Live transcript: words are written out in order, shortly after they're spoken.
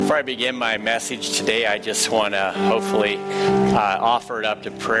Before I begin my message today, I just want to hopefully offer it up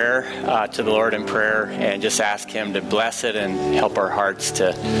to prayer, to the Lord in prayer, and just ask Him to bless it and help our hearts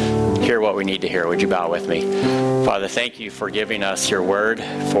to hear what we need to hear. Would you bow with me? Father, thank you for giving us your word,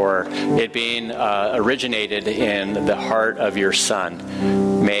 for it being originated in the heart of your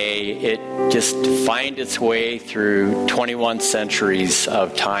Son. May it just find its way through 21 centuries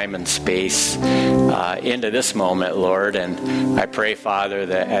of time and space into this moment, Lord. And I pray, Father,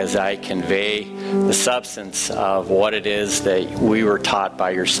 that as I convey the substance of what it is that we were taught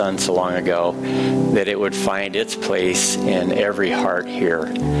by your Son so long ago, that it would find its place in every heart here.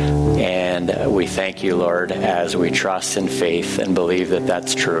 And we thank you, Lord, as we trust in faith and believe that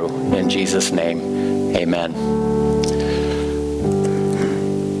that's true. In Jesus' name, amen.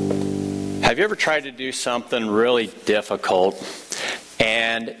 Have you ever tried to do something really difficult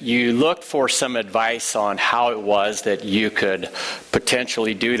and you looked for some advice on how it was that you could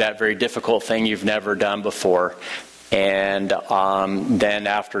potentially do that very difficult thing you've never done before? And then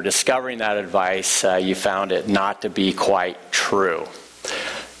after discovering that advice, you found it not to be quite true.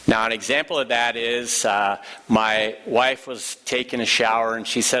 Now, an example of that is my wife was taking a shower, and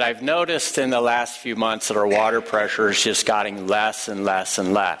she said, I've noticed in the last few months that our water pressure is just getting less and less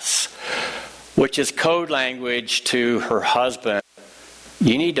and less, which is code language to her husband.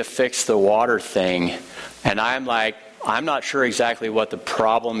 You need to fix the water thing. And I'm like, I'm not sure exactly what the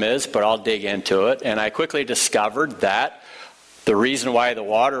problem is, but I'll dig into it. And I quickly discovered that the reason why the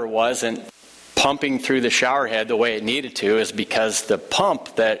water wasn't pumping through the shower head the way it needed to is because the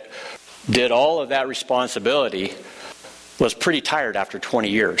pump that did all of that responsibility was pretty tired after 20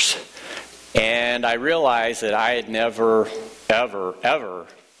 years. And I realized that I had never, ever, ever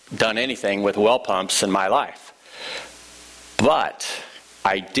done anything with well pumps in my life. But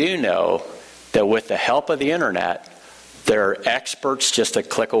I do know that with the help of the internet, there are experts just a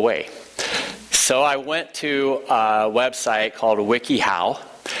click away. So I went to a website called WikiHow.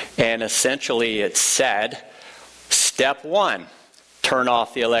 And essentially it said, step 1, turn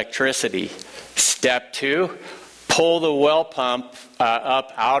off the electricity. Step 2, pull the well pump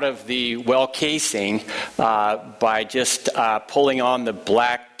up out of the well casing by just pulling on the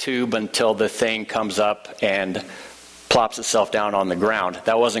black tube until the thing comes up and plops itself down on the ground.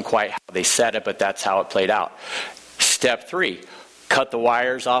 That wasn't quite how they said it, but that's how it played out. Step 3. Cut the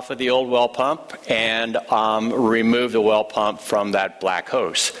wires off of the old well pump and remove the well pump from that black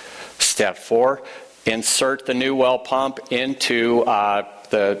hose. Step 4, insert the new well pump into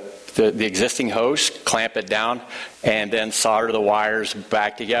the existing hose, clamp it down, and then solder the wires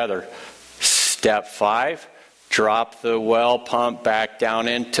back together. Step 5, drop the well pump back down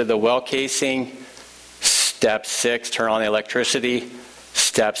into the well casing. Step 6, turn on the electricity.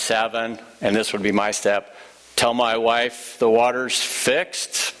 Step 7, and this would be my step, tell my wife the water's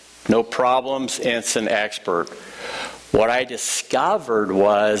fixed, no problems, instant expert. What I discovered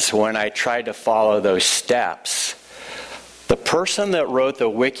was when I tried to follow those steps, the person that wrote the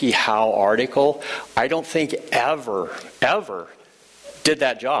WikiHow article, I don't think ever did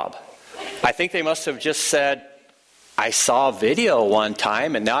that job. I think they must have just said, I saw a video one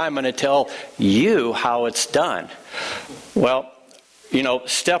time and now I'm going to tell you how it's done. Well, you know,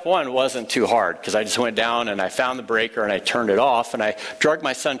 step 1 wasn't too hard because I just went down and I found the breaker and I turned it off and I dragged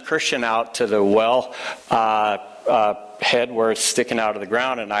my son Christian out to the well head where it's sticking out of the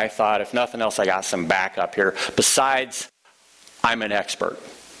ground, and I thought, if nothing else, I got some backup here. Besides, I'm an expert.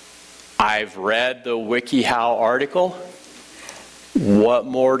 I've read the WikiHow article. What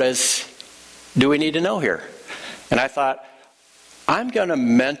more do we need to know here? And I thought, I'm going to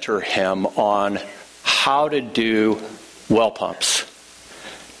mentor him on how to do well pumps.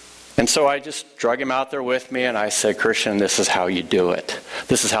 And so I just drug him out there with me and I said, Christian, this is how you do it.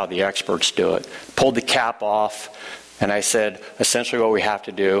 This is how the experts do it. Pulled the cap off and I said, essentially what we have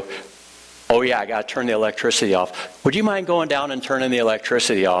to do, oh yeah, I got to turn the electricity off. Would you mind going down and turning the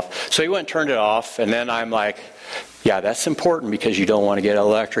electricity off? So he went and turned it off, and then I'm like, yeah, that's important because you don't want to get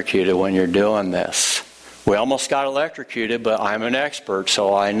electrocuted when you're doing this. We almost got electrocuted, but I'm an expert,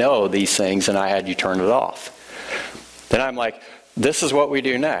 so I know these things, and I had you turn it off. Then I'm like, this is what we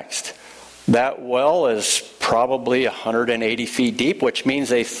do next. That well is probably 180 feet deep, which means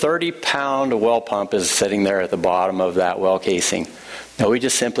a 30-pound well pump is sitting there at the bottom of that well casing. Now we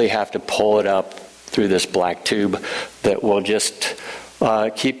just simply have to pull it up through this black tube that will just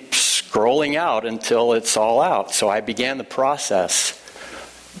keep scrolling out until it's all out. So I began the process.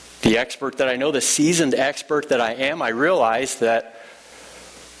 The expert that I know, the seasoned expert that I am, I realized that,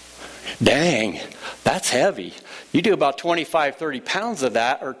 dang, that's heavy. You do about 25, 30 pounds of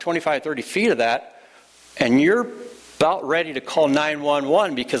that, or 25, 30 feet of that, and you're about ready to call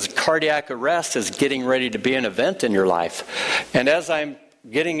 911 because cardiac arrest is getting ready to be an event in your life. And as I'm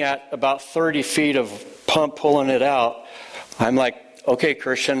getting at about 30 feet of pump, pulling it out, I'm like, okay,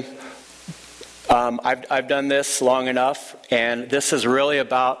 Christian, I've done this long enough, and this is really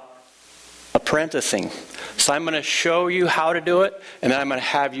about apprenticing. So I'm going to show you how to do it, and then I'm going to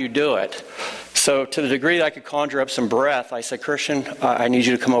have you do it. So to the degree that I could conjure up some breath, I said, Christian, I need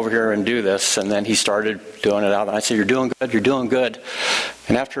you to come over here and do this. And then he started doing it out. And I said, you're doing good, you're doing good.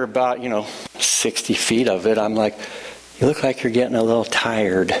 And after about, 60 feet of it, I'm like, you look like you're getting a little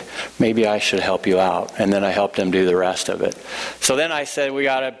tired. Maybe I should help you out. And then I helped him do the rest of it. So then I said, we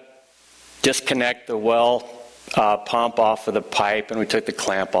got to disconnect the well pump off of the pipe, and we took the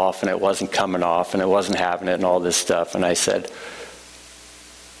clamp off, and it wasn't coming off, and it wasn't having it, and all this stuff. And I said,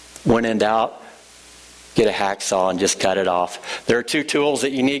 when in doubt, get a hacksaw and just cut it off. There are two tools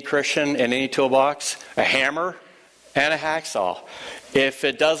that you need, Christian, in any toolbox: a hammer and a hacksaw. If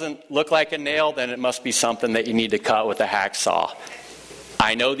it doesn't look like a nail, then it must be something that you need to cut with a hacksaw.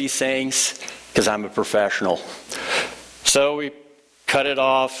 I know these things because I'm a professional. So we cut it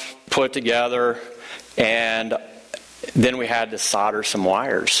off, put it together, and then we had to solder some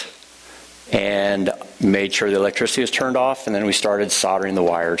wires and made sure the electricity was turned off, and then we started soldering the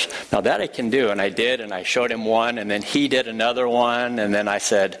wires. Now that I can do, and I did, and I showed him one, and then he did another one, and then I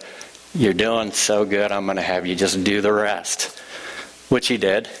said, you're doing so good, I'm going to have you just do the rest, which he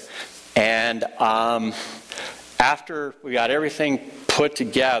did. And after we got everything put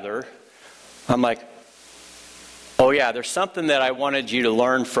together, I'm like, oh yeah, there's something that I wanted you to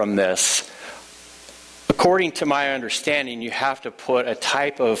learn from this. According to my understanding, you have to put a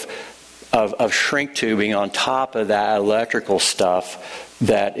type of shrink tubing on top of that electrical stuff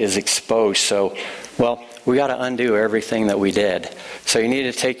that is exposed. So, we got to undo everything that we did. So you need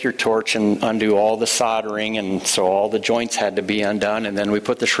to take your torch and undo all the soldering, and so all the joints had to be undone, and then we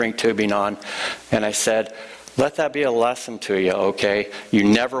put the shrink tubing on. And I said, let that be a lesson to you, okay? You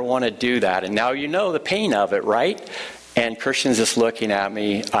never want to do that. And now you know the pain of it, right? And Christian's just looking at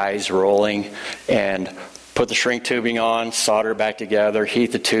me, eyes rolling, and put the shrink tubing on, solder back together,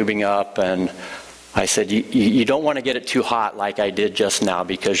 heat the tubing up, and I said, you don't want to get it too hot like I did just now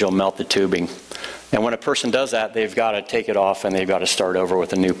because you'll melt the tubing. And when a person does that, they've got to take it off and they've got to start over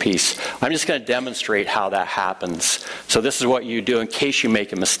with a new piece. I'm just going to demonstrate how that happens. So this is what you do in case you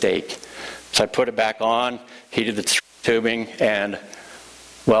make a mistake. So I put it back on, heated the tubing, and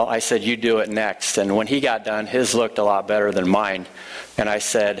I said, you do it next. And when he got done, his looked a lot better than mine. And I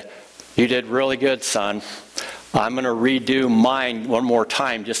said, you did really good, son. I'm going to redo mine one more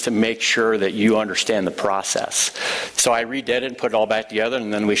time just to make sure that you understand the process. So I redid it and put it all back together,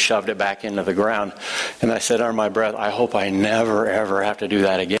 and then we shoved it back into the ground. And I said under my breath, I hope I never, ever have to do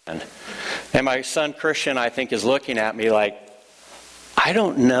that again. And my son Christian, I think, is looking at me like, I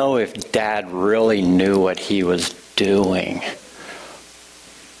don't know if Dad really knew what he was doing.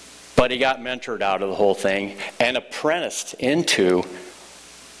 But he got mentored out of the whole thing and apprenticed into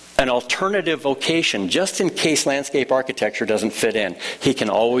an alternative vocation, just in case landscape architecture doesn't fit in. He can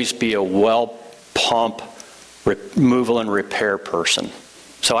always be a well pump removal and repair person.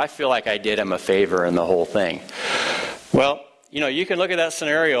 So I feel like I did him a favor in the whole thing. Well, you can look at that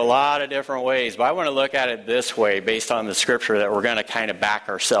scenario a lot of different ways, but I want to look at it this way based on the scripture that we're going to kind of back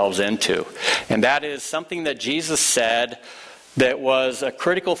ourselves into. And that is something that Jesus said that was a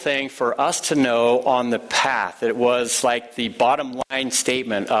critical thing for us to know on the path. It was like the bottom line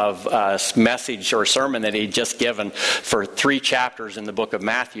statement of a message or sermon that he'd just given for 3 chapters in the book of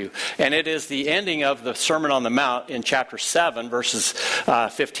Matthew. And it is the ending of the Sermon on the Mount in chapter 7, verses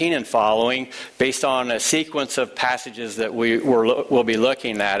 15 and following, based on a sequence of passages that we'll be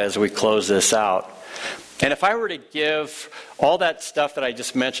looking at as we close this out. And if I were to give all that stuff that I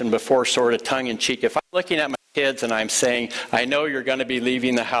just mentioned before sort of tongue-in-cheek, if I'm looking at my kids and I'm saying, I know you're going to be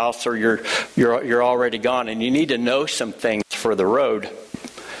leaving the house or you're already gone and you need to know some things for the road,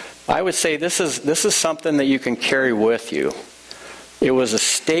 I would say this is something that you can carry with you. It was a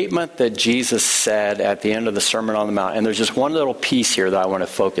statement that Jesus said at the end of the Sermon on the Mount, and there's just one little piece here that I want to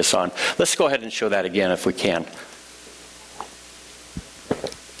focus on. Let's go ahead and show that again if we can.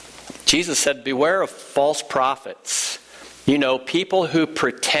 Jesus said, beware of false prophets. People who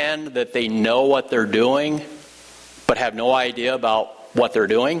pretend that they know what they're doing, but have no idea about what they're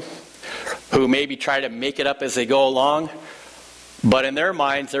doing, who maybe try to make it up as they go along, but in their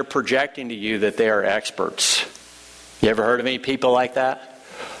minds they're projecting to you that they are experts. You ever heard of any people like that?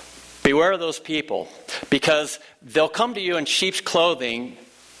 Beware of those people, because they'll come to you in sheep's clothing,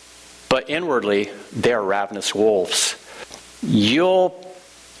 but inwardly they are ravenous wolves. You'll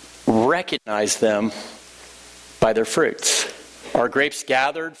recognize them by their fruits. Are grapes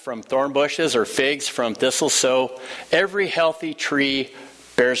gathered from thorn bushes or figs from thistles? So every healthy tree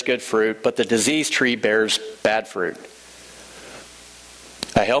bears good fruit, but the diseased tree bears bad fruit.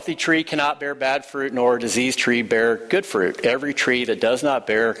 A healthy tree cannot bear bad fruit, nor a diseased tree bear good fruit. Every tree that does not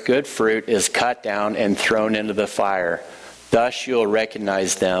bear good fruit is cut down and thrown into the fire. Thus you'll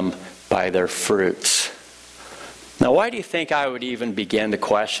recognize them by their fruits. Now, why do you think I would even begin to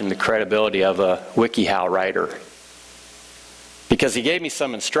question the credibility of a WikiHow writer? Because he gave me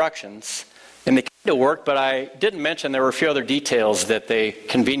some instructions, and they kind of worked, but I didn't mention there were a few other details that they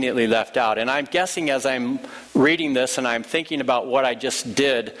conveniently left out. And I'm guessing as I'm reading this and I'm thinking about what I just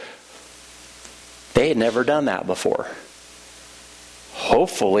did, they had never done that before.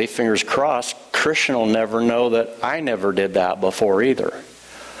 Hopefully, fingers crossed, Christian will never know that I never did that before either.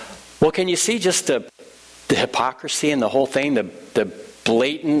 Well, can you see just the hypocrisy and the whole thing, the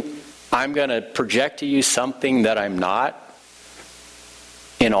blatant, I'm going to project to you something that I'm not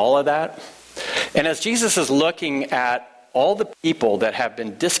in all of that? And as Jesus is looking at all the people that have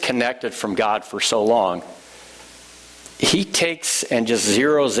been disconnected from God for so long, he takes and just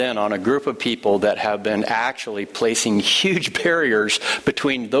zeroes in on a group of people that have been actually placing huge barriers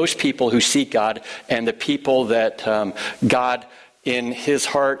between those people who seek God and the people that God, in his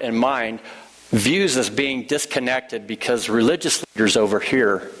heart and mind, views as being disconnected, because religious leaders over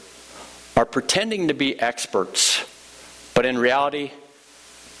here are pretending to be experts, but in reality,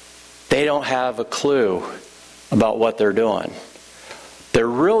 they don't have a clue about what they're doing. They're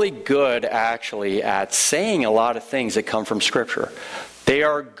really good, actually, at saying a lot of things that come from Scripture. They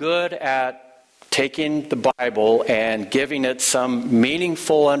are good at taking the Bible and giving it some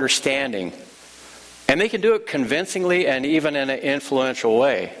meaningful understanding. And they can do it convincingly and even in an influential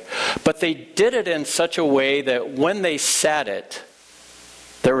way. But they did it in such a way that when they said it,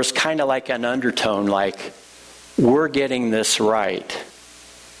 there was kind of like an undertone, like, we're getting this right,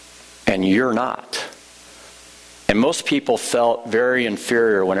 and you're not. And most people felt very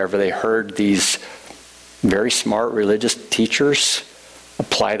inferior whenever they heard these very smart religious teachers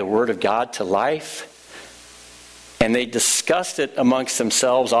apply the Word of God to life. And they discussed it amongst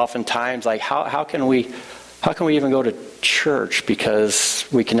themselves oftentimes, like, how can we even go to church, because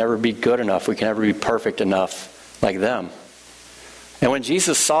we can never be good enough, we can never be perfect enough like them. And when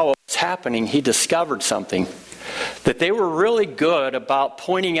Jesus saw what was happening, he discovered something. That they were really good about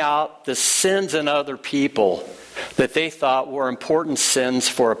pointing out the sins in other people that they thought were important sins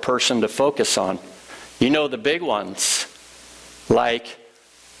for a person to focus on. You know, the big ones, like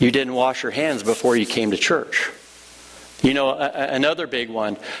you didn't wash your hands before you came to church. You know, another big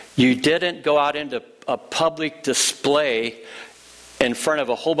one, you didn't go out into a public display in front of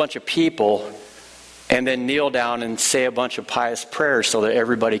a whole bunch of people and then kneel down and say a bunch of pious prayers so that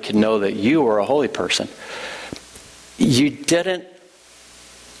everybody could know that you were a holy person. You didn't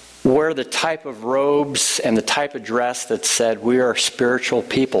wear the type of robes and the type of dress that said, we are spiritual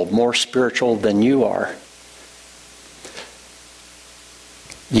people, more spiritual than you are.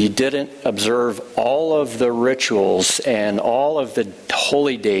 You didn't observe all of the rituals and all of the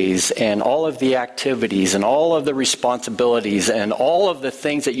holy days and all of the activities and all of the responsibilities and all of the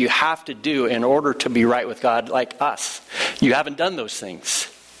things that you have to do in order to be right with God, like us. You haven't done those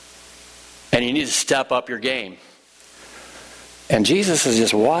things. And you need to step up your game. And Jesus is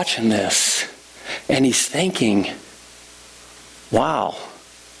just watching this, and he's thinking, wow,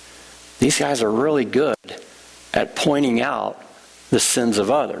 these guys are really good at pointing out the sins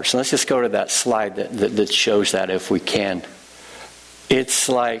of others. So let's just go to that slide that shows that, if we can. It's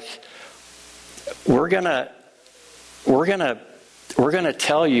like, we're gonna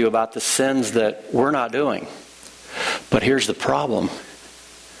tell you about the sins that we're not doing. But here's the problem.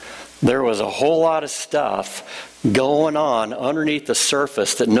 There was a whole lot of stuff going on underneath the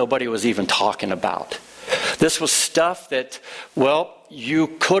surface that nobody was even talking about. This was stuff that, well, you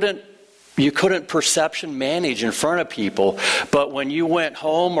couldn't perception manage in front of people, but when you went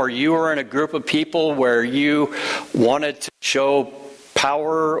home or you were in a group of people where you wanted to show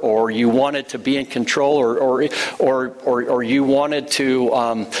power, or you wanted to be in control, or you wanted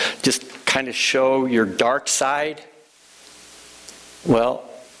to just kind of show your dark side, well,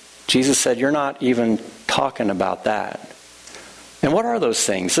 Jesus said, you're not even talking about that. And what are those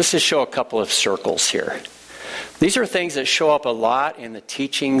things? Let's just show a couple of circles here. These are things that show up a lot in the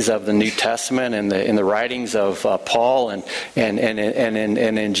teachings of the New Testament and in the writings of Paul and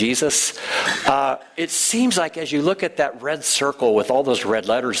in Jesus. It seems like as you look at that red circle with all those red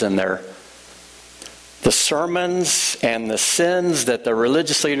letters in there, the sermons and the sins that the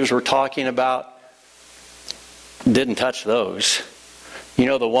religious leaders were talking about didn't touch those. You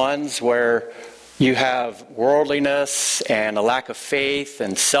know, the ones where You have worldliness and a lack of faith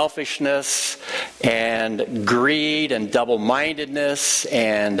and selfishness and greed and double-mindedness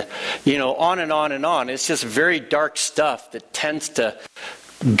and, on and on and on. It's just very dark stuff that tends to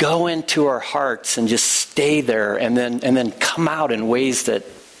go into our hearts and just stay there and then come out in ways that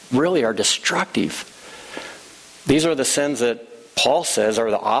really are destructive. These are the sins that Paul says are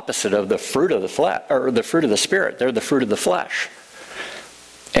the opposite of the fruit of the flesh, or the fruit of the Spirit. They're the fruit of the flesh.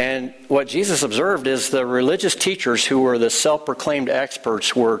 And what Jesus observed is the religious teachers who were the self-proclaimed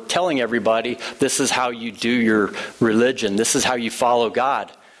experts were telling everybody, this is how you do your religion, this is how you follow God.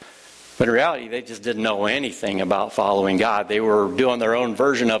 But in reality, they just didn't know anything about following God. They were doing their own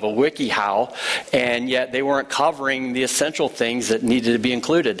version of a WikiHow, and yet they weren't covering the essential things that needed to be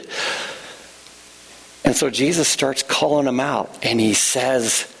included. And so Jesus starts calling them out, and he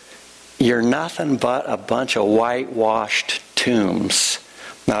says, you're nothing but a bunch of whitewashed tombs.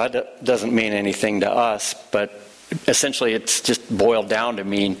 Now, that doesn't mean anything to us, but essentially it's just boiled down to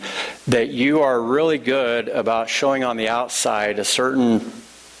mean that you are really good about showing on the outside a certain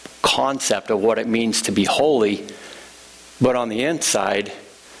concept of what it means to be holy, but on the inside,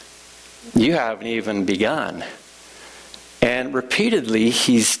 you haven't even begun. And repeatedly,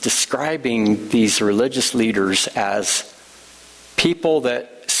 he's describing these religious leaders as people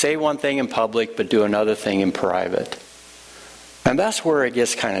that say one thing in public but do another thing in private. And that's where it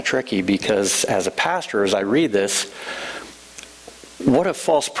gets kind of tricky, because as a pastor, as I read this, what a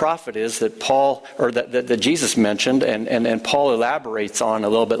false prophet is that Paul, or that Jesus mentioned, and Paul elaborates on a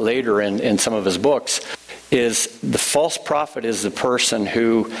little bit later in some of his books, is the false prophet is the person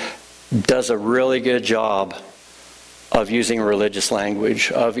who does a really good job of using religious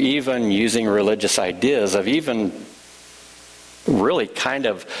language, of even using religious ideas, of even really kind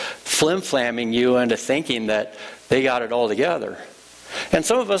of flim-flamming you into thinking that they got it all together. And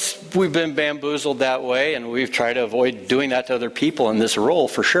some of us, we've been bamboozled that way, and we've tried to avoid doing that to other people in this role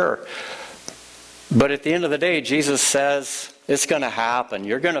for sure. But at the end of the day, Jesus says it's going to happen.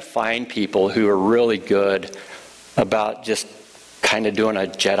 You're going to find people who are really good about just kind of doing a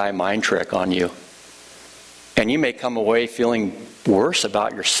Jedi mind trick on you. And you may come away feeling worse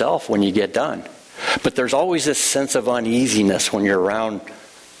about yourself when you get done. But there's always this sense of uneasiness when you're around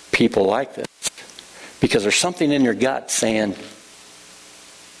people like this. Because there's something in your gut saying,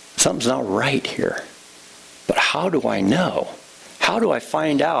 something's not right here. But how do I know? How do I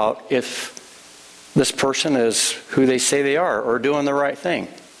find out if this person is who they say they are or doing the right thing?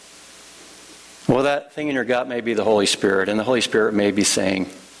 Well, that thing in your gut may be the Holy Spirit, and the Holy Spirit may be saying,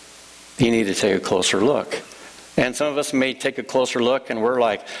 you need to take a closer look. And some of us may take a closer look and we're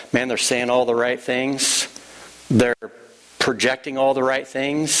like, man, they're saying all the right things. They're projecting all the right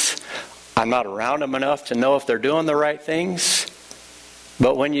things. I'm not around them enough to know if they're doing the right things.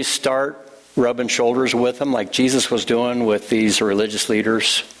 But when you start rubbing shoulders with them, like Jesus was doing with these religious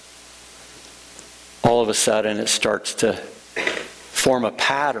leaders, all of a sudden it starts to form a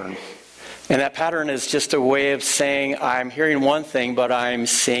pattern. And that pattern is just a way of saying, I'm hearing one thing, but I'm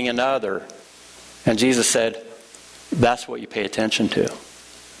seeing another. And Jesus said, that's what you pay attention to.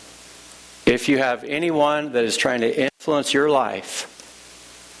 If you have anyone that is trying to influence your life,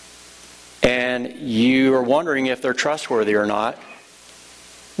 and you are wondering if they're trustworthy or not,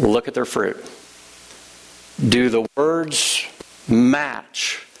 look at their fruit. Do the words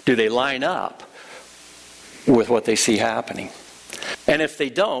match? Do they line up with what they see happening? And if they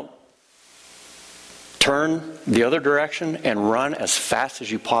don't, turn the other direction and run as fast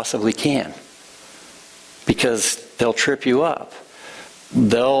as you possibly can. Because they'll trip you up.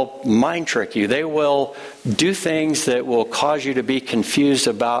 They'll mind trick you. They will do things that will cause you to be confused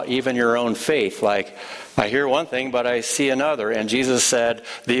about even your own faith. Like, I hear one thing, but I see another. And Jesus said,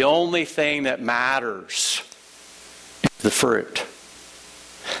 the only thing that matters is the fruit.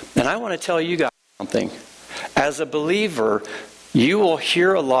 And I want to tell you guys something. As a believer, you will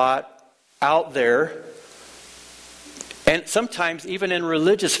hear a lot out there. And sometimes even in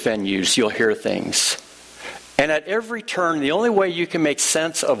religious venues, you'll hear things. And at every turn, the only way you can make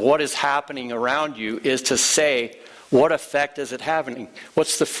sense of what is happening around you is to say, what effect is it having?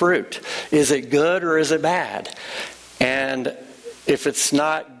 What's the fruit? Is it good or is it bad? And if it's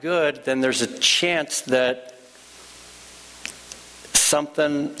not good, then there's a chance that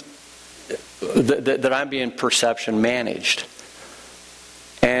something that I'm being perception managed.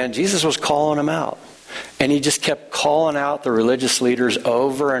 And Jesus was calling them out. And he just kept calling out the religious leaders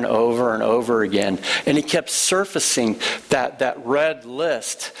over and over and over again. And he kept surfacing that red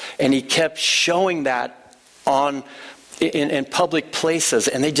list. And he kept showing that in public places.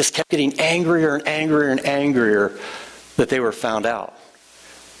 And they just kept getting angrier and angrier and angrier that they were found out.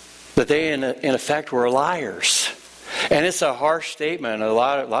 that they in effect were liars. And it's a harsh statement. A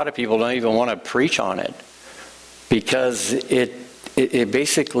lot of people don't even want to preach on it, because it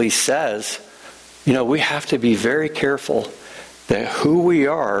basically says, we have to be very careful that who we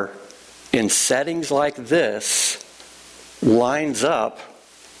are in settings like this lines up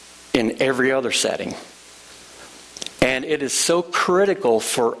in every other setting. And it is so critical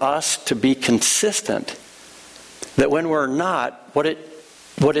for us to be consistent that when we're not, what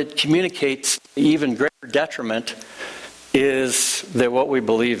it communicates, even greater detriment, is that what we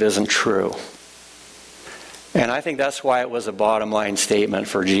believe isn't true. And I think that's why it was a bottom line statement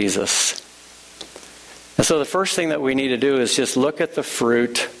for Jesus. And so the first thing that we need to do is just look at the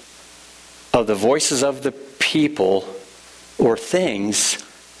fruit of the voices of the people or things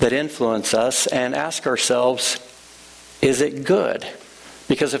that influence us and ask ourselves, is it good?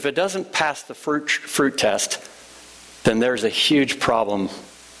 Because if it doesn't pass the fruit test, then there's a huge problem,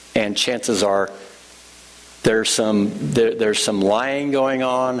 and chances are there's some lying going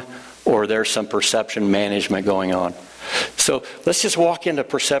on, or there's some perception management going on. So let's just walk into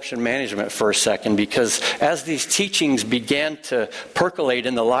perception management for a second, because as these teachings began to percolate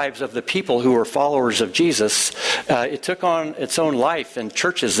in the lives of the people who were followers of Jesus, it took on its own life in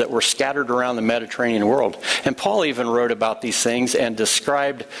churches that were scattered around the Mediterranean world. And Paul even wrote about these things and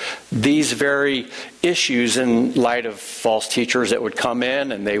described these very issues in light of false teachers that would come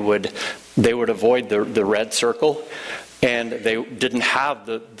in, and they would avoid the red circle, and they didn't have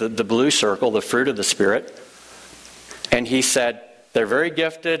the blue circle, the fruit of the Spirit. And he said, they're very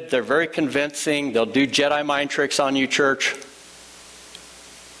gifted, they're very convincing, they'll do Jedi mind tricks on you, church.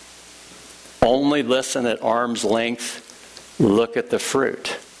 Only listen at arm's length, look at the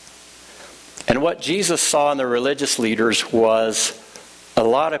fruit. And what Jesus saw in the religious leaders was a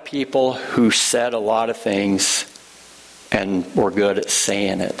lot of people who said a lot of things and were good at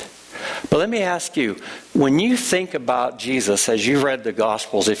saying it. But let me ask you, when you think about Jesus, as you've read the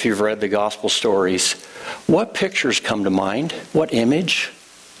Gospels, if you've read the Gospel stories, what pictures come to mind? What image?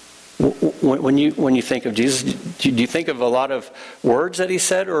 When you think of Jesus, do you think of a lot of words that he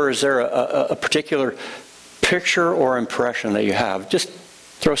said, or is there a particular picture or impression that you have? Just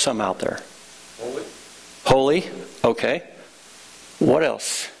throw some out there. Holy. Holy? Okay. What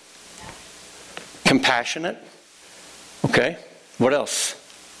else? Compassionate? Okay. What else?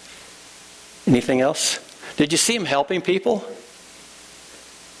 Anything else? Did you see him helping people?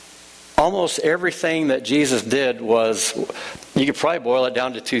 Almost everything that Jesus did was, you could probably boil it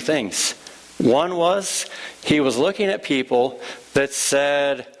down to two things. One was, he was looking at people that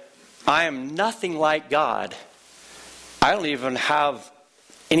said, I am nothing like God. I don't even have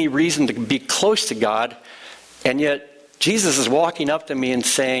any reason to be close to God. And yet, Jesus is walking up to me and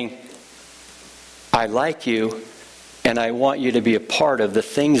saying, I like you, and I want you to be a part of the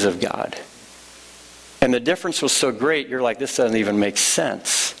things of God. And the difference was so great, you're like, this doesn't even make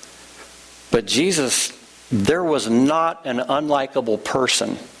sense. But Jesus, there was not an unlikable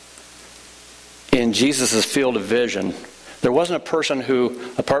person in Jesus' field of vision. There wasn't a person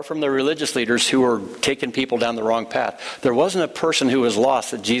who, apart from the religious leaders who were taking people down the wrong path, there wasn't a person who was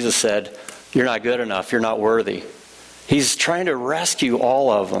lost that Jesus said, you're not good enough, you're not worthy. He's trying to rescue all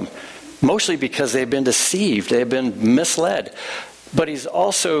of them, mostly because they've been deceived, they've been misled. But he's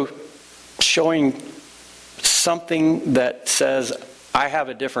also showing something that says, I have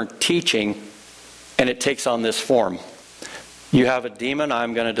a different teaching, and it takes on this form. You have a demon,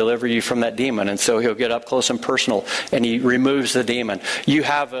 I'm going to deliver you from that demon. And so he'll get up close and personal, and he removes the demon. You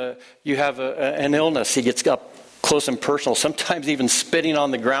have an illness, he gets up close and personal, sometimes even spitting on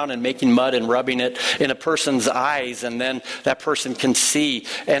the ground and making mud and rubbing it in a person's eyes, and then that person can see.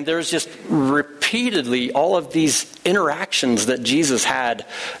 And there's just repeatedly all of these interactions that Jesus had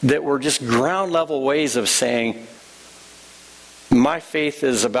that were just ground level ways of saying, my faith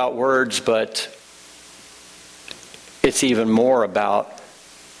is about words, but it's even more about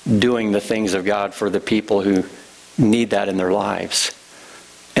doing the things of God for the people who need that in their lives.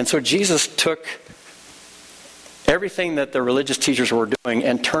 And so Jesus took everything that the religious teachers were doing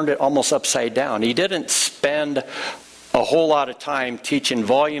and turned it almost upside down. He didn't spend a whole lot of time teaching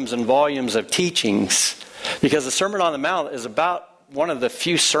volumes and volumes of teachings, because the Sermon on the Mount is about one of the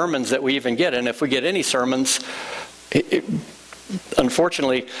few sermons that we even get. And if we get any sermons,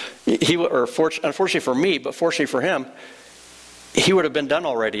 unfortunately for me, but fortunately for him, he would have been done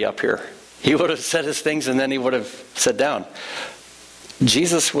already up here. He would have said his things and then he would have sat down.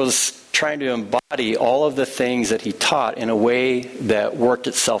 Jesus was trying to embody all of the things that he taught in a way that worked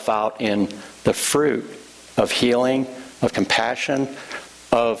itself out in the fruit of healing, of compassion,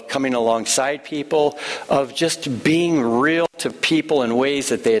 of coming alongside people, of just being real to people in ways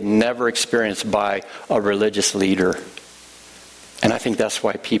that they had never experienced by a religious leader. And I think that's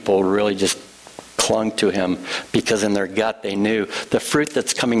why people really just clung to him, because in their gut they knew the fruit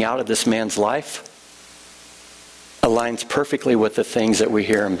that's coming out of this man's life aligns perfectly with the things that we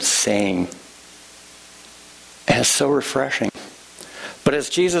hear him saying. And it's so refreshing. But as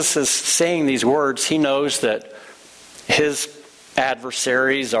Jesus is saying these words, he knows that his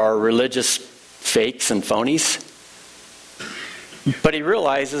adversaries are religious fakes and phonies. But he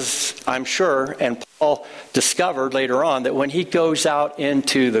realizes, I'm sure, and Paul discovered later on, that when he goes out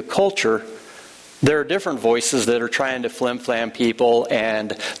into the culture, there are different voices that are trying to flim-flam people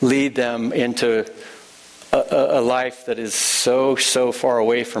and lead them into a life that is so far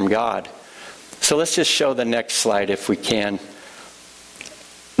away from God. So let's just show the next slide if we can.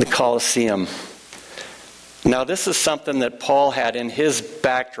 The Colosseum. Now this is something that Paul had in his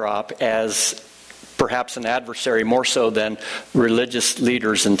backdrop as perhaps an adversary, more so than religious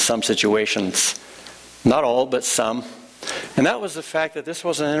leaders in some situations. Not all, but some. And that was the fact that this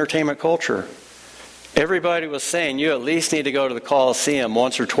was an entertainment culture. Everybody was saying you at least need to go to the Colosseum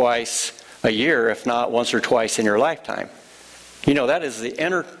once or twice a year, if not once or twice in your lifetime. You know, that is the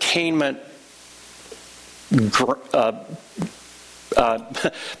entertainment for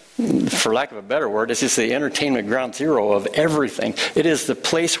lack of a better word, it's just the entertainment ground zero of everything. It is the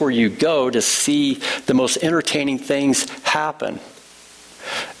place where you go to see the most entertaining things happen.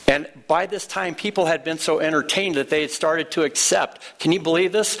 And by this time, people had been so entertained that they had started to accept. Can you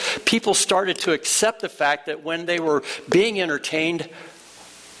believe this? People started to accept the fact that when they were being entertained,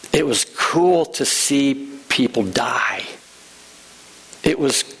 it was cool to see people die. It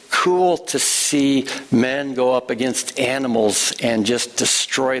was cool to see men go up against animals and just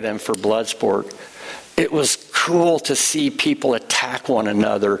destroy them for blood sport. It was cool to see people attack one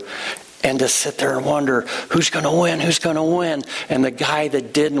another and to sit there and wonder, who's going to win? Who's going to win? And the guy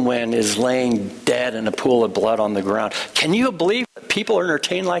that didn't win is laying dead in a pool of blood on the ground. Can you believe that people are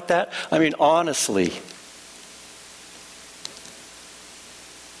entertained like that? I mean, honestly.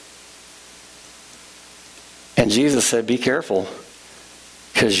 And Jesus said, be careful,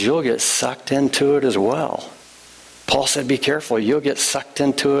 because you'll get sucked into it as well. Paul said, be careful, you'll get sucked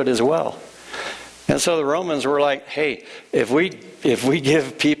into it as well. And so the Romans were like, hey, if we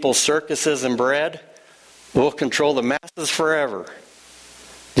give people circuses and bread, we'll control the masses forever.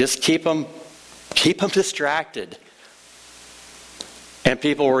 Just keep them distracted. And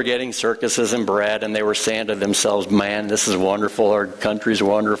people were getting circuses and bread, and they were saying to themselves, man, this is wonderful. Our country's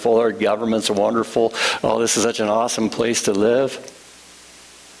wonderful. Our government's wonderful. Oh, this is such an awesome place to live.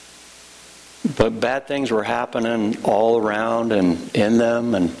 But bad things were happening all around and in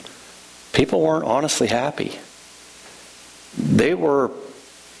them, and people weren't honestly happy. They were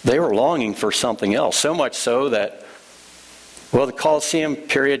longing for something else. So much so that, well, the Colosseum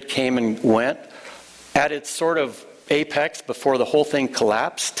period came and went. At its sort of apex before the whole thing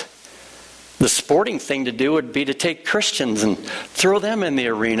collapsed, the sporting thing to do would be to take Christians and throw them in the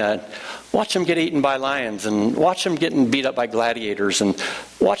arena and watch them get eaten by lions and watch them getting beat up by gladiators and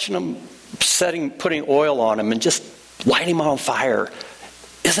watching them putting oil on them and just lighting them on fire.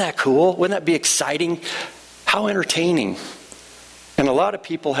 Isn't that cool? Wouldn't that be exciting? How entertaining. And a lot of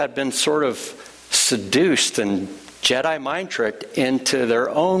people had been sort of seduced and Jedi mind tricked into their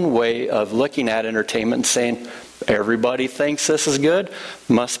own way of looking at entertainment and saying, everybody thinks this is good,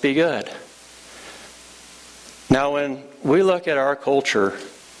 must be good. Now when we look at our culture,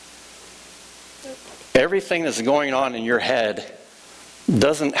 everything that's going on in your head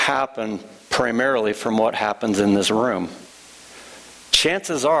doesn't happen primarily from what happens in this room.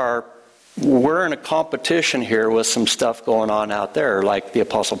 Chances are we're in a competition here with some stuff going on out there, like the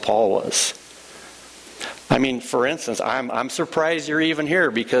Apostle Paul was. I mean, for instance, I'm surprised you're even here,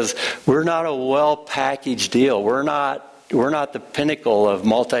 because we're not a well-packaged deal. We're not the pinnacle of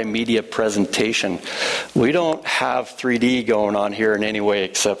multimedia presentation. We don't have 3D going on here in any way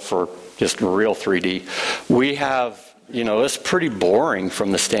except for just real 3D. We have, it's pretty boring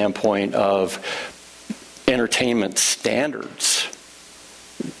from the standpoint of entertainment standards.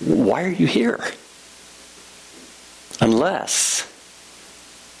 Why are you here? Unless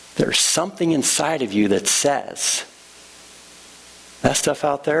there's something inside of you that says, that stuff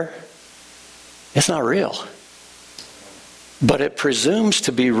out there, it's not real. But it presumes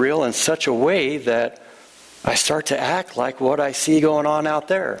to be real in such a way that I start to act like what I see going on out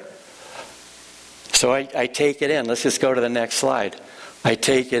there. So I take it in. Let's just go to the next slide. I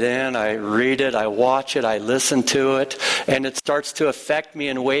take it in, I read it, I watch it, I listen to it, and it starts to affect me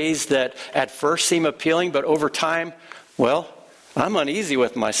in ways that at first seem appealing, but over time, well, I'm uneasy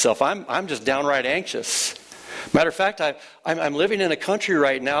with myself. I'm just downright anxious. Matter of fact, I'm living in a country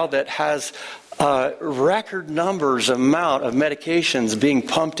right now that has record numbers amount of medications being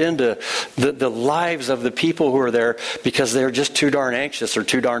pumped into the lives of the people who are there because they're just too darn anxious or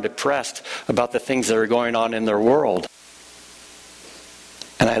too darn depressed about the things that are going on in their world.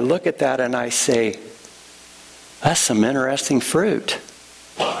 And I look at that and I say, that's some interesting fruit.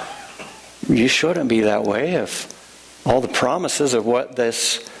 You shouldn't be that way if all the promises of what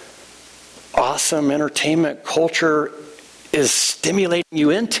this awesome entertainment culture is stimulating you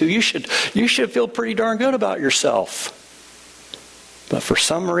into, you should feel pretty darn good about yourself. But for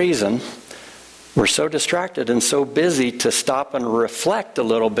some reason, we're so distracted and so busy to stop and reflect a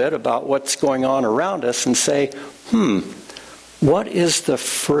little bit about what's going on around us and say, what is the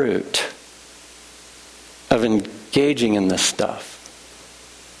fruit of engaging in this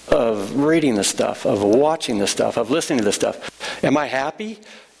stuff, of reading this stuff, of watching this stuff, of listening to this stuff? Am I happy?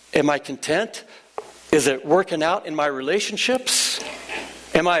 Am I content? Is it working out in my relationships?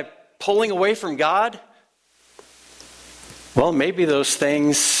 Am I pulling away from God? Well, maybe those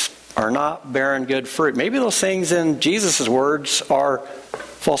things are not bearing good fruit. Maybe those things, in Jesus' words, are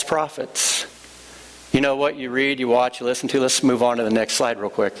false prophets. You know what you read, you watch, you listen to. Let's move on to the next slide real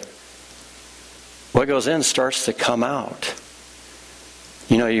quick. What goes in starts to come out.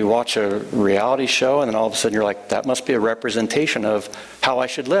 You know, you watch a reality show and then all of a sudden you're like, that must be a representation of how I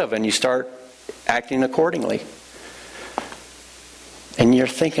should live. And you start acting accordingly. And you're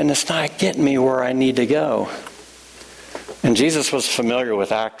thinking, it's not getting me where I need to go. And Jesus was familiar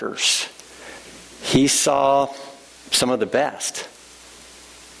with actors. He saw some of the best.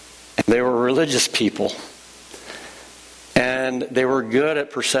 And they were religious people. And they were good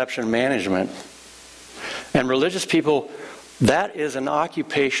at perception management. And religious people, that is an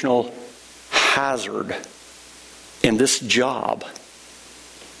occupational hazard in this job,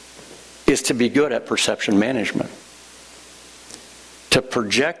 is to be good at perception management. To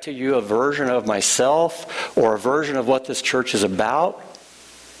project to you a version of myself or a version of what this church is about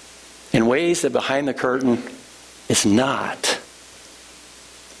in ways that behind the curtain is not.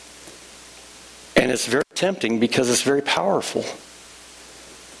 And it's very tempting because it's very powerful.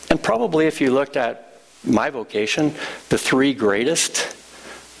 And probably if you looked at my vocation, the three greatest,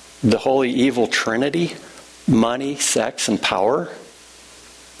 the holy evil trinity, money, sex, and power,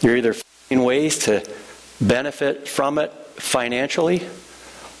 you're either finding ways to benefit from it financially,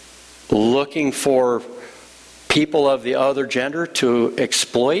 looking for people of the other gender to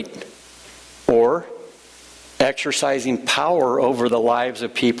exploit, or exercising power over the lives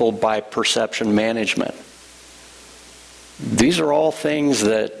of people by perception management. These are all things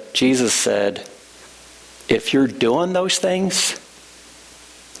that Jesus said, if you're doing those things,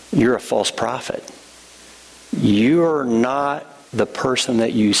 you're a false prophet. You're not the person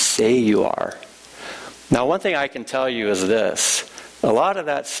that you say you are. Now, one thing I can tell you is this. A lot of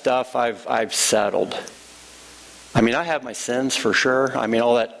that stuff I've settled. I mean, I have my sins for sure. I mean,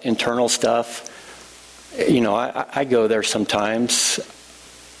 all that internal stuff. You know, I go there sometimes.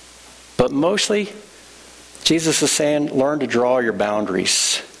 But mostly, Jesus is saying, learn to draw your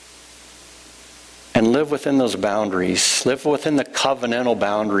boundaries. And live within those boundaries. Live within the covenantal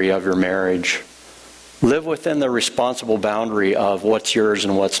boundary of your marriage. Live within the responsible boundary of what's yours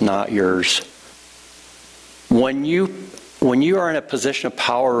and what's not yours. When you are in a position of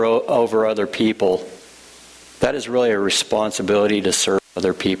power over other people, that is really a responsibility to serve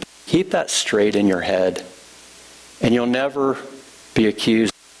other people. Keep that straight in your head, and you'll never be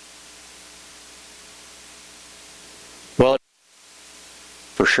accused. Well,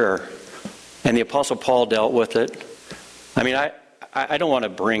 for sure. And the Apostle Paul dealt with it. I mean, I don't want to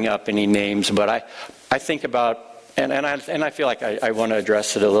bring up any names, but I think about, and I feel like I want to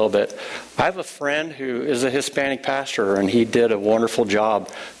address it a little bit. I have a friend who is a Hispanic pastor, and he did a wonderful job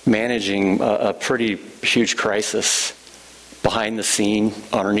managing a pretty huge crisis behind the scene,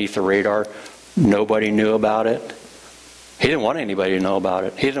 underneath the radar. Nobody knew about it. He didn't want anybody to know about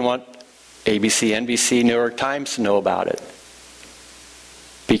it. He didn't want ABC, NBC, New York Times to know about it.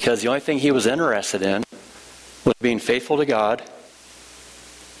 Because the only thing he was interested in was being faithful to God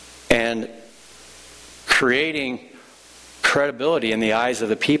and creating credibility in the eyes of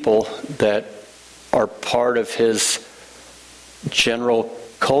the people that are part of his general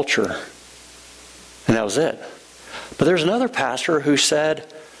culture. And that was it. But there's another pastor who said,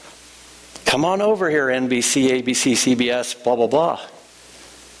 come on over here, NBC, ABC, CBS, blah, blah, blah.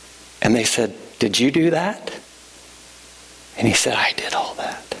 And they said, did you do that? And he said, I did all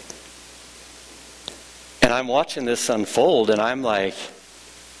that. And I'm watching this unfold, and I'm like,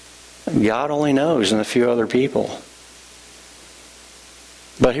 God only knows, and a few other people.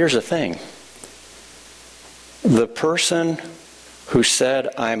 But here's the thing. The person who said,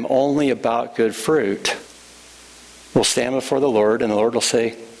 I'm only about good fruit, will stand before the Lord, and the Lord will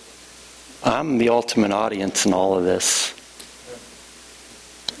say, I'm the ultimate audience in all of this.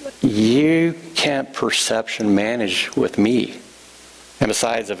 You can't perception manage with me. And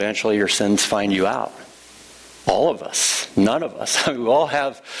besides, eventually your sins find you out. All of us. None of us. We all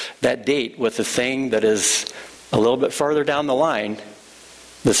have that date with the thing that is a little bit farther down the line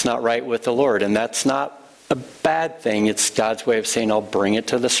that's not right with the Lord. And that's not a bad thing. It's God's way of saying, I'll bring it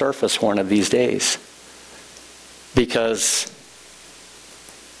to the surface one of these days. Because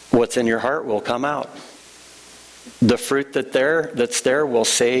what's in your heart will come out. The fruit that's there will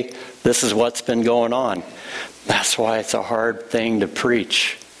say, this is what's been going on. That's why it's a hard thing to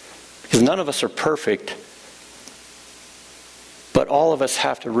preach. Because none of us are perfect. But all of us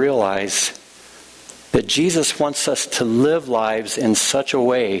have to realize that Jesus wants us to live lives in such a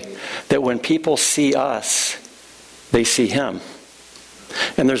way that when people see us, they see Him.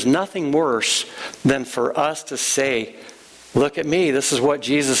 And there's nothing worse than for us to say, look at me, this is what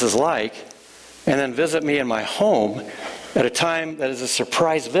Jesus is like, and then visit me in my home at a time that is a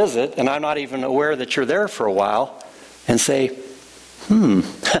surprise visit, and I'm not even aware that you're there for a while, and say,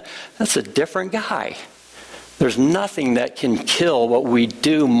 that's a different guy. There's nothing that can kill what we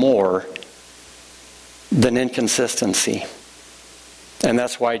do more than inconsistency. And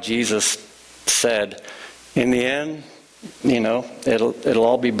that's why Jesus said, in the end, it'll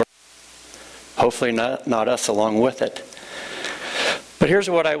all be burned. Hopefully not us along with it. But here's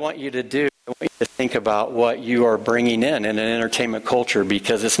what I want you to do. I want you to think about what you are bringing in an entertainment culture,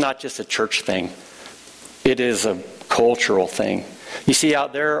 because it's not just a church thing. It is a cultural thing. You see,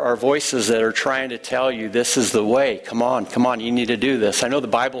 out there are voices that are trying to tell you this is the way. Come on, you need to do this. I know the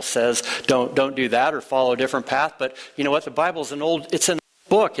Bible says don't do that or follow a different path, but you know what? The Bible's an old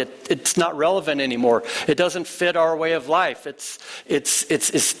book. It's not relevant anymore. It doesn't fit our way of life. It's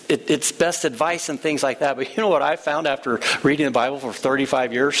best advice and things like that. But you know what I found after reading the Bible for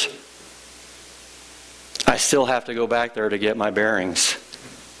 35 years? I still have to go back there to get my bearings.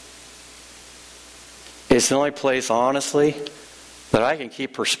 It's the only place, honestly, that I can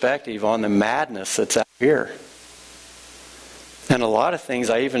keep perspective on the madness that's out here. And a lot of things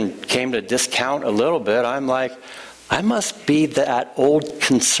I even came to discount a little bit. I'm like, I must be that old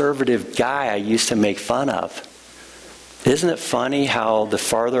conservative guy I used to make fun of. Isn't it funny how the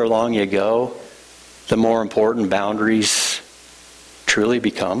farther along you go, the more important boundaries truly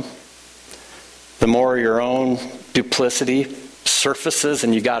become? The more your own duplicity surfaces,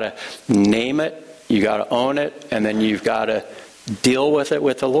 and you got to name it, you got to own it, and then you've got to deal with it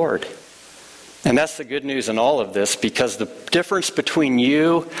with the Lord. And that's the good news in all of this, because the difference between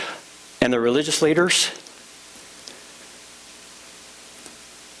you and the religious leaders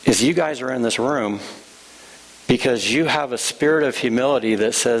is you guys are in this room because you have a spirit of humility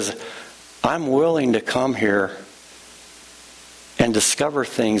that says, I'm willing to come here and discover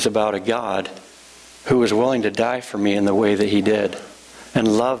things about a God who was willing to die for me in the way that He did and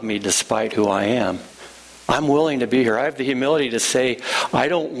love me despite who I am. I'm willing to be here. I have the humility to say, I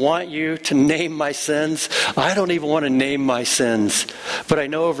don't want you to name my sins. I don't even want to name my sins. But I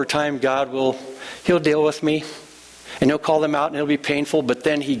know over time He'll deal with me. And He'll call them out and it'll be painful. But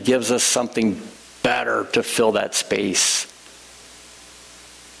then He gives us something better to fill that space.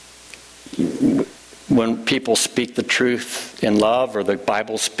 When people speak the truth in love, or the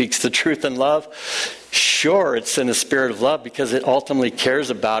Bible speaks the truth in love, sure, it's in a spirit of love because it ultimately cares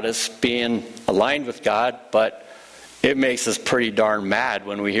about us being aligned with God, but it makes us pretty darn mad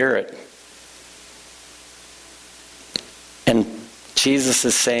when we hear it. And Jesus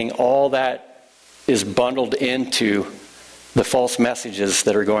is saying all that is bundled into the false messages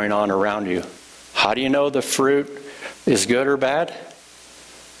that are going on around you. How do you know the fruit is good or bad?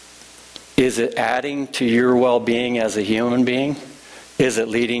 Is it adding to your well-being as a human being? Is it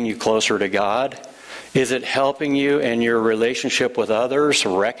leading you closer to God? Is it helping you in your relationship with others,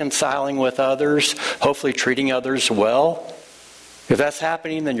 reconciling with others, hopefully treating others well? If that's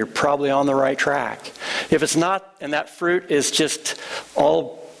happening, then you're probably on the right track. If it's not, and that fruit is just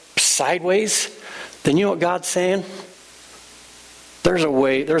all sideways, then you know what God's saying? There's a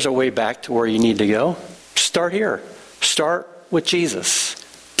way back to where you need to go. Start here. Start with Jesus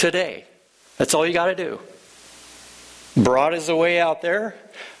today. That's all you got to do. Broad is the way out there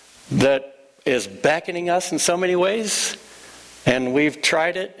that is beckoning us in so many ways. And we've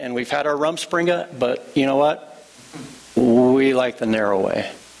tried it and we've had our rumspringa, but you know what? We like the narrow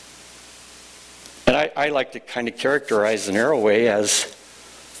way. And I like to kind of characterize the narrow way as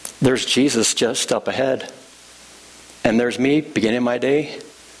there's Jesus just up ahead. And there's me beginning my day,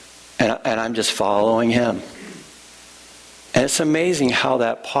 and I'm just following Him. And it's amazing how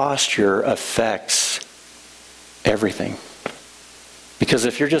that posture affects everything. Because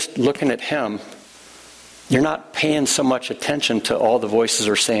if you're just looking at him, you're not paying so much attention to all the voices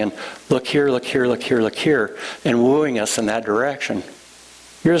are saying, look here, look here, look here, look here, and wooing us in that direction.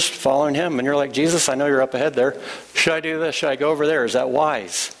 You're just following him, and you're like, Jesus, I know you're up ahead there. Should I do this? Should I go over there? Is that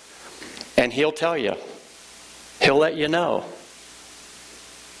wise? And he'll tell you. He'll let you know.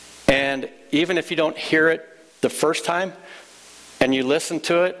 And even if you don't hear it the first time, and you listen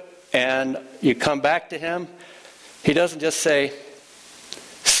to it, and you come back to him, he doesn't just say,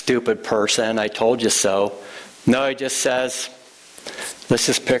 stupid person, I told you so. No, he just says, let's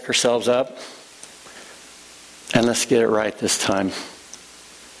just pick ourselves up, and let's get it right this time.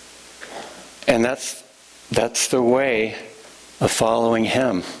 And that's the way of following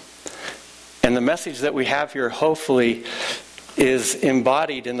him. And the message that we have here, hopefully, is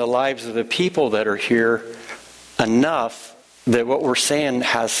embodied in the lives of the people that are here enough that what we're saying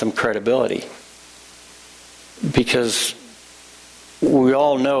has some credibility. Because we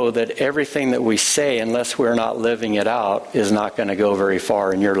all know that everything that we say, unless we're not living it out, is not going to go very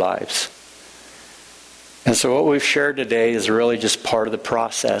far in your lives. And so what we've shared today is really just part of the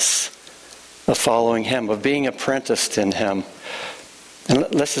process of following him, of being apprenticed in him.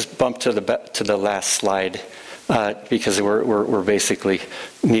 And let's just bump to the last slide, because we're basically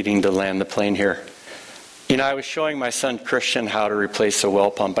needing to land the plane here. You know, I was showing my son Christian how to replace a well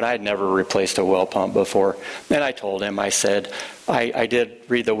pump, and I had never replaced a well pump before. And I told him, I said, I did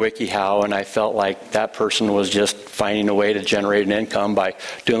read the WikiHow, and I felt like that person was just finding a way to generate an income by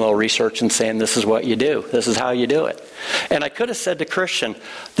doing a little research and saying, this is what you do. This is how you do it. And I could have said to Christian,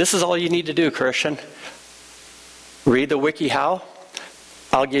 this is all you need to do, Christian. Read the WikiHow.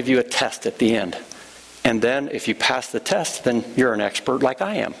 I'll give you a test at the end. And then if you pass the test, then you're an expert like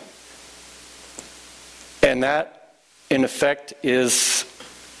I am. And that, in effect, is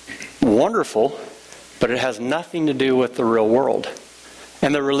wonderful, but it has nothing to do with the real world.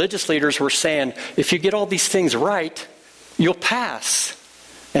 And the religious leaders were saying, if you get all these things right, you'll pass.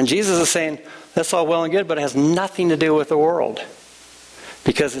 And Jesus is saying, that's all well and good, but it has nothing to do with the world.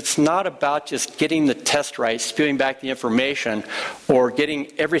 Because it's not about just getting the test right, spewing back the information, or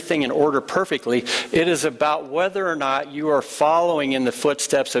getting everything in order perfectly. It is about whether or not you are following in the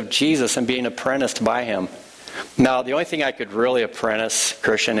footsteps of Jesus and being apprenticed by him. Now, the only thing I could really apprentice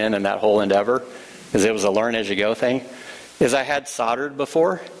Christian in that whole endeavor, because it was a learn as you go thing, is I had soldered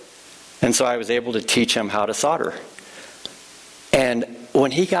before, and so I was able to teach him how to solder. And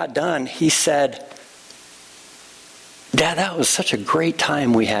when he got done, he said, Dad, that was such a great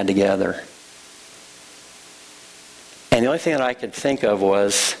time we had together. And the only thing that I could think of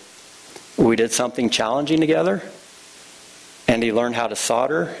was we did something challenging together, and he learned how to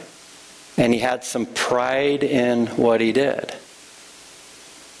solder, and he had some pride in what he did.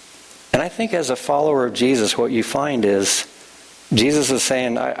 And I think as a follower of Jesus, what you find is Jesus is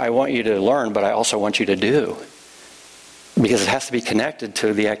saying, I want you to learn, but I also want you to do. Because it has to be connected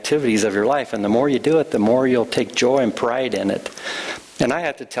to the activities of your life. And the more you do it, the more you'll take joy and pride in it. And I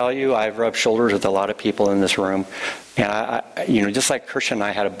have to tell you, I've rubbed shoulders with a lot of people in this room. And I just like Christian and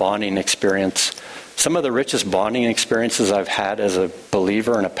I had a bonding experience. Some of the richest bonding experiences I've had as a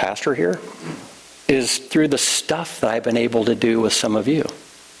believer and a pastor here is through the stuff that I've been able to do with some of you.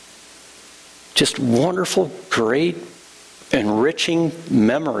 Just wonderful, great, enriching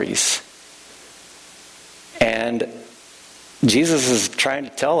memories. And Jesus is trying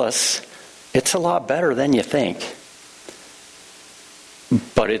to tell us it's a lot better than you think.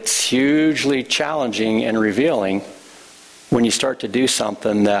 But it's hugely challenging and revealing when you start to do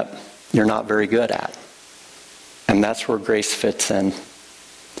something that you're not very good at. And that's where grace fits in.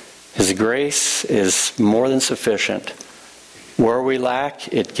 His grace is more than sufficient. Where we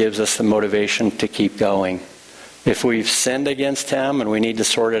lack, it gives us the motivation to keep going. If we've sinned against him and we need to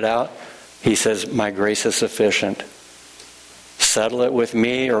sort it out, he says, my grace is sufficient. Settle it with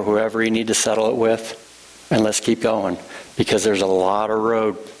me or whoever you need to settle it with, and let's keep going, because there's a lot of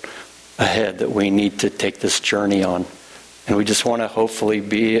road ahead that we need to take this journey on. And we just want to hopefully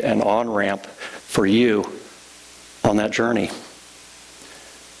be an on-ramp for you on that journey.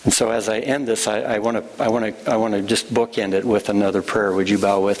 And so as I end this, I want to just bookend it with another prayer. Would you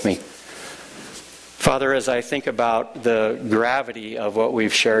bow with me? Father, as I think about the gravity of what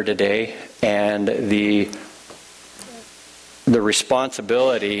we've shared today and the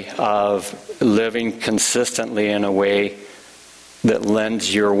responsibility of living consistently in a way that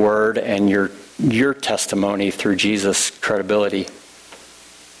lends your word and your testimony through Jesus' credibility,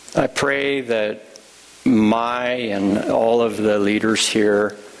 I pray that my and all of the leaders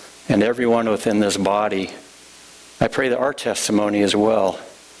here and everyone within this body I pray that our testimony as well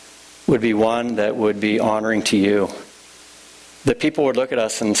would be one that would be honoring to you. That people would look at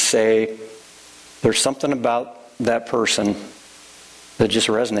us and say, there's something about that person that just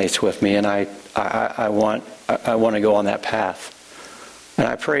resonates with me, and I want to go on that path. And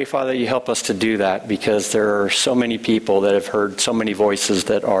I pray, Father, you help us to do that, because there are so many people that have heard so many voices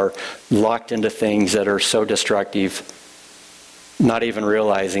that are locked into things that are so destructive, not even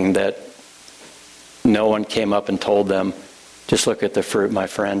realizing that no one came up and told them, just look at the fruit, my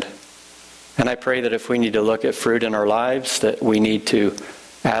friend. And I pray that if we need to look at fruit in our lives, that we need to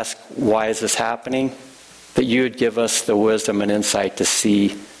ask, why is this happening? That you would give us the wisdom and insight to see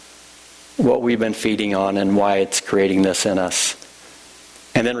what we've been feeding on and why it's creating this in us.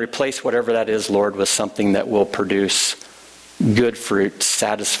 And then replace whatever that is, Lord, with something that will produce good fruit,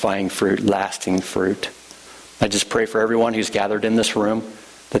 satisfying fruit, lasting fruit. I just pray for everyone who's gathered in this room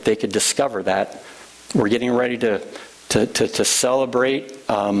that they could discover that. We're getting ready to celebrate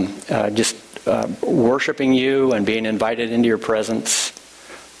worshiping you and being invited into your presence.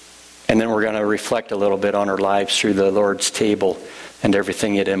 And then we're going to reflect a little bit on our lives through the Lord's table and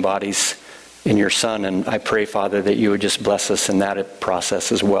everything it embodies in your Son. And I pray, Father, that you would just bless us in that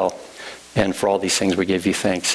process as well. And for all these things, we give you thanks.